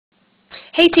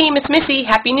Hey team, it's Missy.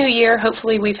 Happy New Year.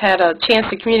 Hopefully we've had a chance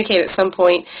to communicate at some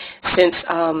point since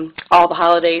all the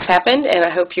holidays happened, and I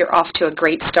hope you're off to a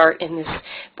great start in this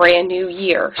brand new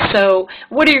year. So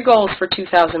what are your goals for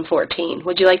 2014?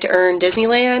 Would you like to earn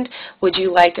Disneyland? Would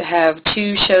you like to have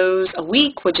 2 shows a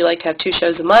week? Would you like to have 2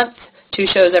 shows a month? 2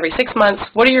 shows every 6 months?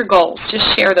 What are your goals? Just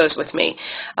share those with me.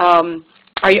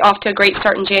 Are you off to a great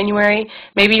start in January?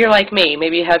 Maybe you're like me.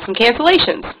 Maybe you had some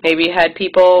cancellations. Maybe you had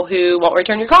people who won't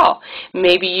return your call.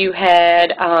 Maybe you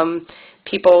had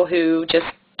people who just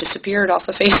disappeared off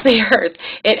the face of the earth.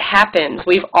 It happens.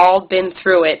 We've all been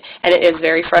through it, and it is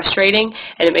very frustrating,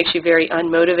 and it makes you very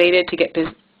unmotivated to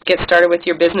get started with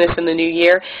your business in the new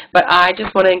year. But I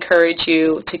just want to encourage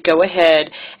you to go ahead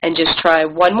and just try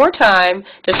one more time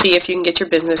to see if you can get your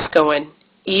business going,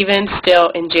 even still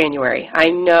in January. I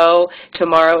know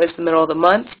tomorrow is the middle of the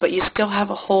month, but you still have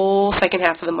a whole second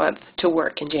half of the month to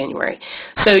work in January.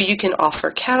 So you can offer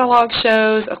catalog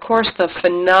shows, of course, the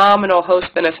phenomenal host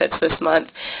benefits this month.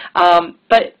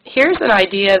 But here's an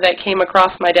idea that came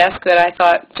across my desk that I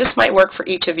thought just might work for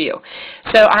each of you.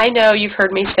 So I know you've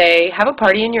heard me say, have a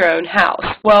party in your own house.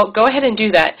 Well, go ahead and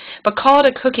do that, but call it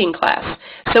a cooking class.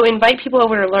 So invite people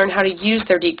over to learn how to use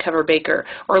their deep cover baker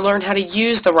or learn how to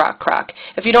use the rock crock.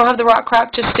 If you don't have the rock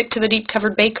crock, just stick to the deep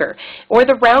covered baker or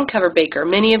the round cover baker.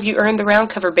 Many of you earn the round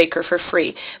cover baker for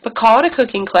free. But call it a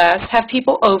cooking class, have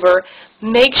people over,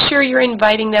 make sure you're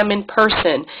inviting them in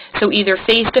person. So either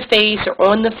face-to-face or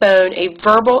on the phone, a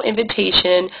verbal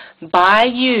invitation by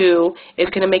you is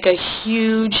going to make a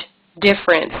huge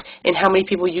difference in how many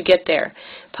people you get there.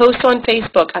 Post on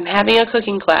Facebook, I'm having a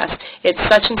cooking class. It's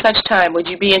such and such time. Would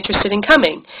you be interested in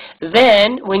coming?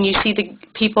 Then, when you see the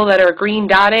people that are green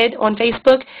dotted on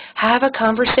Facebook, have a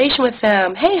conversation with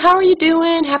them. Hey, how are you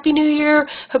doing? Happy New Year.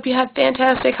 Hope you had a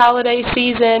fantastic holiday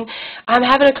season. I'm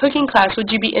having a cooking class. Would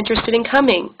you be interested in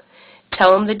coming?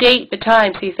 Tell them the date, the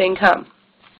time, see if they can come.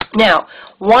 Now,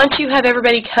 once you have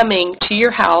everybody coming to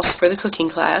your house for the cooking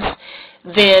class,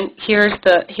 then here's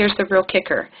the real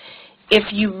kicker. If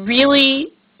you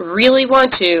really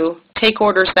want to, take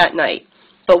orders that night.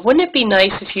 But wouldn't it be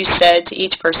nice if you said to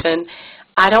each person,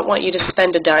 I don't want you to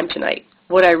spend a dime tonight.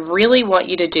 What I really want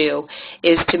you to do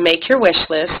is to make your wish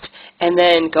list and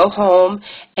then go home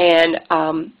and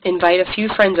invite a few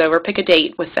friends over, pick a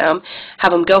date with them,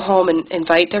 have them go home and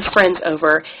invite their friends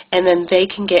over, and then they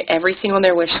can get everything on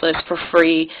their wish list for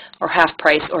free or half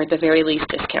price or at the very least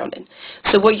discounted.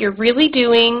 So what you're really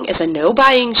doing is a no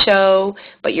buying show,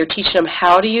 but you're teaching them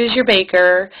how to use your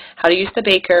baker, how to use the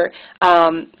baker,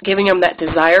 giving them that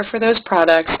desire for those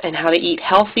products and how to eat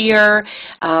healthier,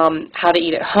 how to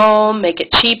eat at home, make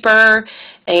it cheaper,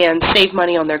 and save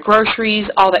money on their groceries,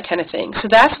 all that kind of thing. So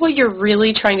that's what you're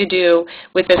really trying to do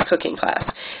with this cooking class.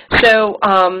 So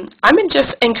I'm going to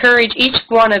just encourage each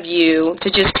one of you to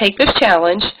just take this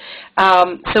challenge.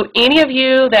 So any of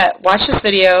you that watch this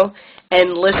video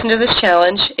and listen to this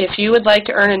challenge, if you would like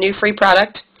to earn a new free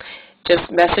product,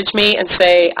 just message me and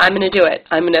say, I'm going to do it.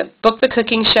 I'm going to book the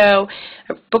cooking show,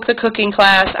 book the cooking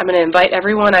class. I'm going to invite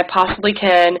everyone I possibly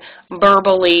can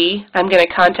verbally. I'm going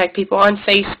to contact people on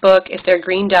Facebook if they're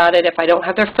green dotted. If I don't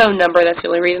have their phone number, that's the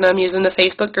only reason I'm using the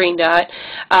Facebook green dot.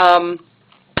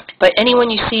 But anyone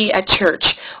you see at church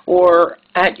or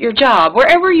at your job,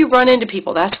 wherever you run into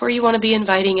people, that's where you want to be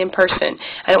inviting in person.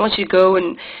 I don't want you to go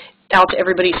and out to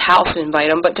everybody's house and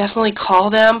invite them, but definitely call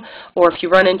them, or if you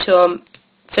run into them,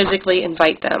 physically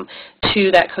invite them to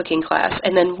that cooking class.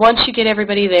 And then once you get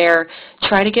everybody there,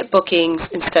 try to get bookings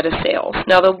instead of sales.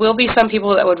 Now, there will be some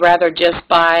people that would rather just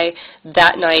buy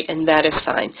that night, and that is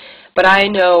fine. But I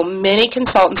know many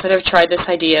consultants that have tried this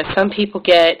idea. Some people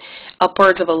get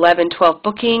upwards of 11, 12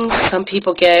 bookings. Some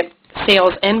people get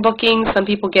sales and bookings. Some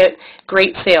people get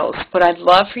great sales. What I'd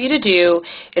love for you to do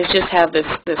is just have this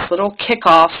little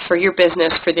kickoff for your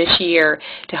business for this year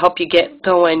to help you get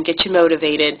going, get you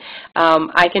motivated.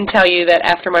 I can tell you that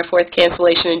after my 4th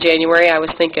cancellation in January, I was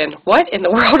thinking, what in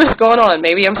the world is going on?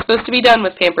 Maybe I'm supposed to be done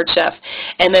with Pampered Chef.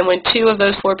 And then when 2 of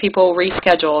those 4 people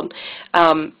rescheduled,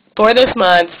 for this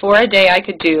month, for a day I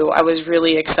could do, I was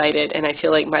really excited, and I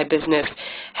feel like my business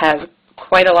has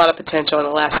quite a lot of potential in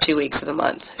the last 2 weeks of the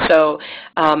month. So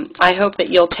I hope that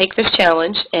you'll take this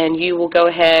challenge and you will go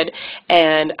ahead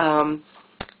and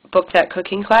book that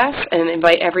cooking class and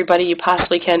invite everybody you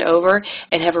possibly can over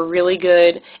and have a really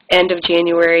good end of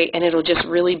January, and it'll just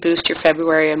really boost your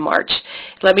February and March.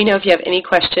 Let me know if you have any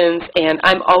questions, and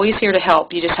I'm always here to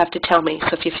help. You just have to tell me.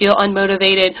 So if you feel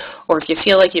unmotivated or if you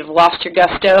feel like you've lost your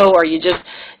gusto or you just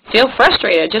feel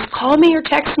frustrated, just call me or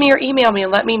text me or email me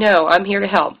and let me know. I'm here to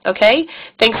help, okay?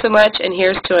 Thanks so much, and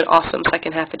here's to an awesome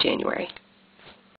second half of January.